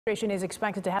Administration is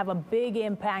expected to have a big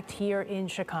impact here in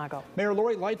Chicago. Mayor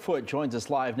Lori Lightfoot joins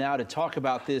us live now to talk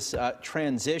about this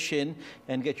transition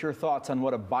and get your thoughts on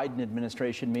what a Biden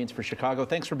administration means for Chicago.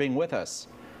 Thanks for being with us.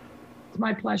 It's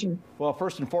my pleasure. Well,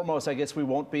 first and foremost, I guess we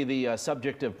won't be the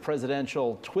subject of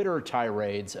presidential Twitter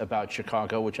tirades about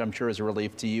Chicago, which I'm sure is a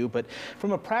relief to you. But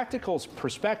from a practical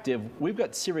perspective, we've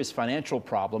got serious financial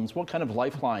problems. What kind of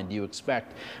lifeline do you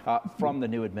expect from the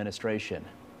new administration?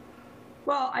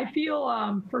 Well, I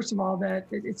feel, first of all, that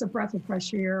it's a breath of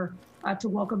fresh air to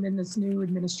welcome in this new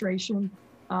administration.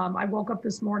 I woke up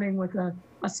this morning with a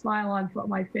smile on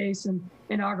my face and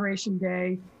Inauguration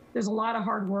Day. There's a lot of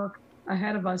hard work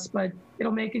ahead of us, but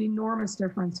it'll make an enormous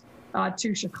difference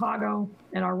to Chicago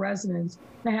and our residents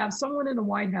to have someone in the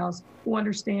White House who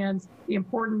understands the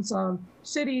importance of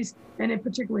cities and in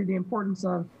particular the importance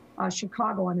of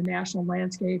Chicago on the national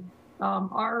landscape.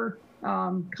 Our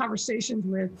conversations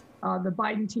with the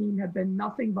Biden team have been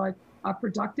nothing but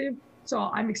productive.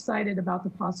 So I'm excited about the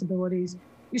possibilities.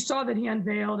 You saw that he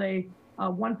unveiled a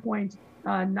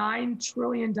 $1.9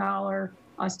 trillion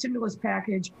stimulus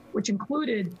package, which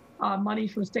included money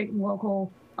for state and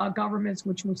local governments,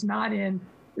 which was not in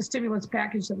the stimulus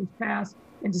package that was passed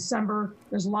in December.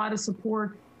 There's a lot of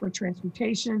support for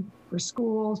transportation, for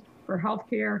schools, for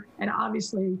healthcare, and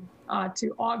obviously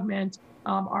to augment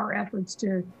our efforts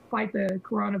to fight the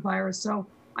coronavirus. So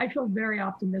I feel very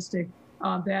optimistic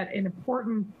that an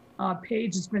important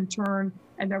page has been turned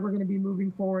and that we're going to be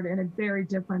moving forward in a very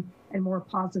different and more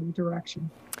positive direction.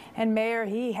 And Mayor,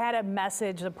 he had a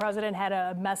message, the president had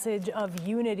a message of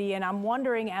unity, and I'm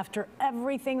wondering, after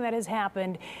everything that has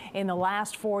happened in the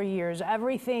last 4 years,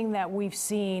 everything that we've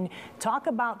seen, talk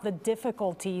about the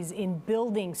difficulties in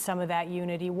building some of that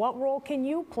unity. What role can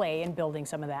you play in building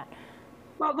some of that?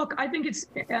 Well, look, I think it's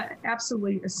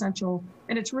absolutely essential,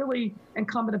 and it's really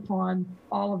incumbent upon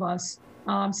all of us.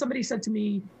 Somebody said to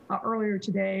me earlier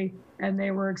today, and they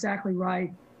were exactly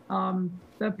right,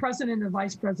 the president and the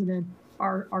vice president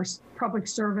are public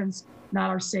servants, not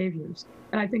our saviors.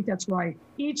 And I think that's right.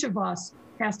 Each of us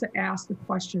has to ask the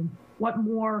question, what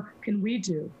more can we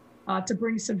do to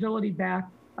bring civility back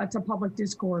to public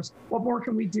discourse? What more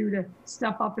can we do to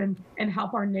step up and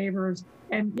help our neighbors?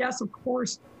 And yes, of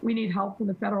course, we need help from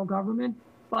the federal government,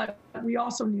 but we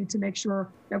also need to make sure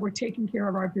that we're taking care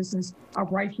of our business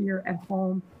right here at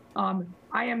home. I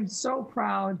am so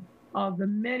proud of the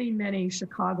many, many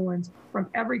Chicagoans from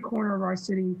every corner of our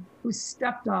city who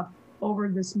stepped up over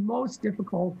this most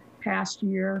difficult past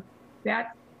year.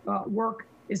 That work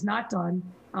is not done.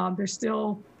 There's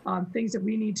still things that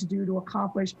we need to do to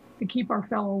accomplish to keep our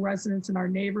fellow residents and our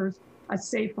neighbors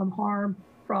safe from harm,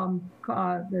 from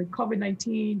the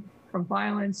COVID-19, from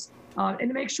violence, and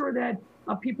to make sure that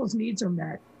people's needs are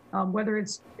met, whether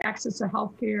it's access to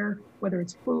health care, whether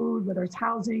it's food, whether it's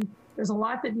housing. There's a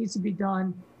lot that needs to be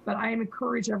done, but I am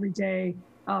encouraged every day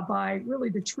by really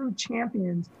the true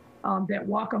champions that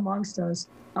walk amongst us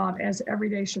as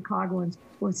everyday Chicagoans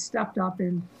who have stepped up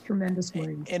in tremendous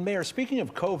ways. And Mayor, speaking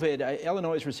of COVID,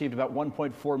 Illinois has received about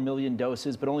 1.4 million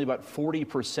doses, but only about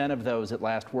 40% of those at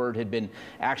last word had been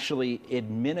actually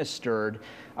administered.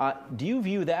 Do you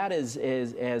view that as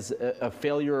a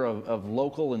failure of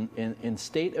local and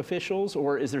state officials,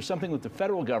 or is there something that the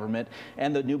federal government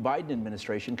and the new Biden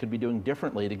administration could be doing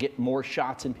differently to get more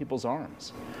shots in people's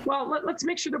arms? Well, let's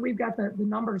make sure that we've got the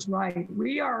numbers right.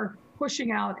 We are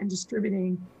pushing out and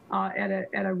distributing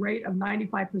at a rate of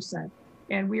 95%.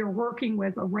 And we are working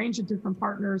with a range of different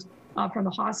partners from the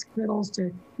hospitals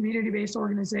to community-based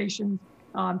organizations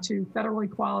to federally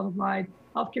qualified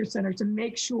healthcare centers to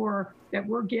make sure that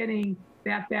we're getting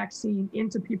that vaccine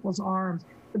into people's arms.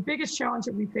 The biggest challenge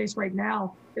that we face right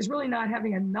now is really not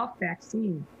having enough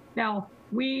vaccine. Now,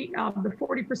 the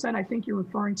 40% I think you're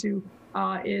referring to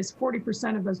is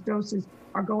 40% of those doses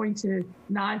are going to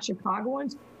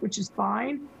non-Chicagoans, which is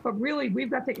fine. But really,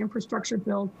 we've got the infrastructure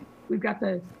built. We've got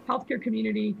the healthcare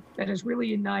community that is really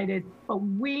united. But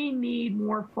we need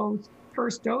more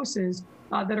first doses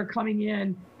that are coming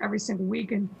in every single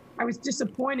week. And I was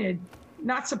disappointed,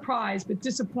 not surprised, but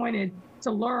disappointed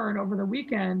to learn over the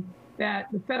weekend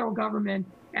that the federal government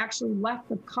actually left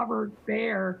the cupboard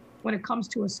bare when it comes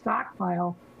to a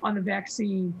stockpile on the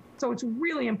vaccine. So it's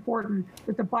really important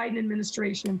that the Biden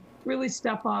administration really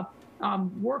step up,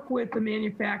 work with the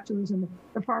manufacturers and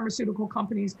the pharmaceutical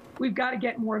companies. We've got to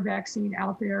get more vaccine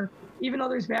out there. Even though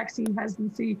there's vaccine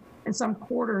hesitancy in some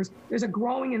quarters, there's a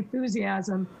growing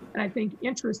enthusiasm and I think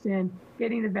interest in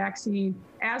getting the vaccine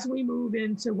as we move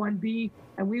into 1B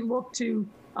and we look to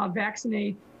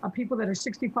vaccinate people that are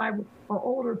 65 or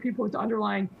older, people with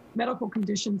underlying medical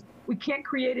conditions. We can't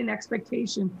create an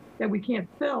expectation that we can't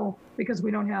fill because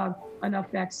we don't have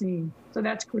enough vaccine. So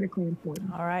that's critically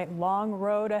important. All right, long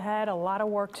road ahead, a lot of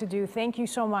work to do. Thank you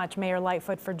so much, Mayor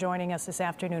Lightfoot, for joining us this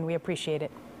afternoon. We appreciate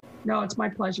it. No, it's my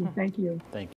pleasure. Thank you. Thank you.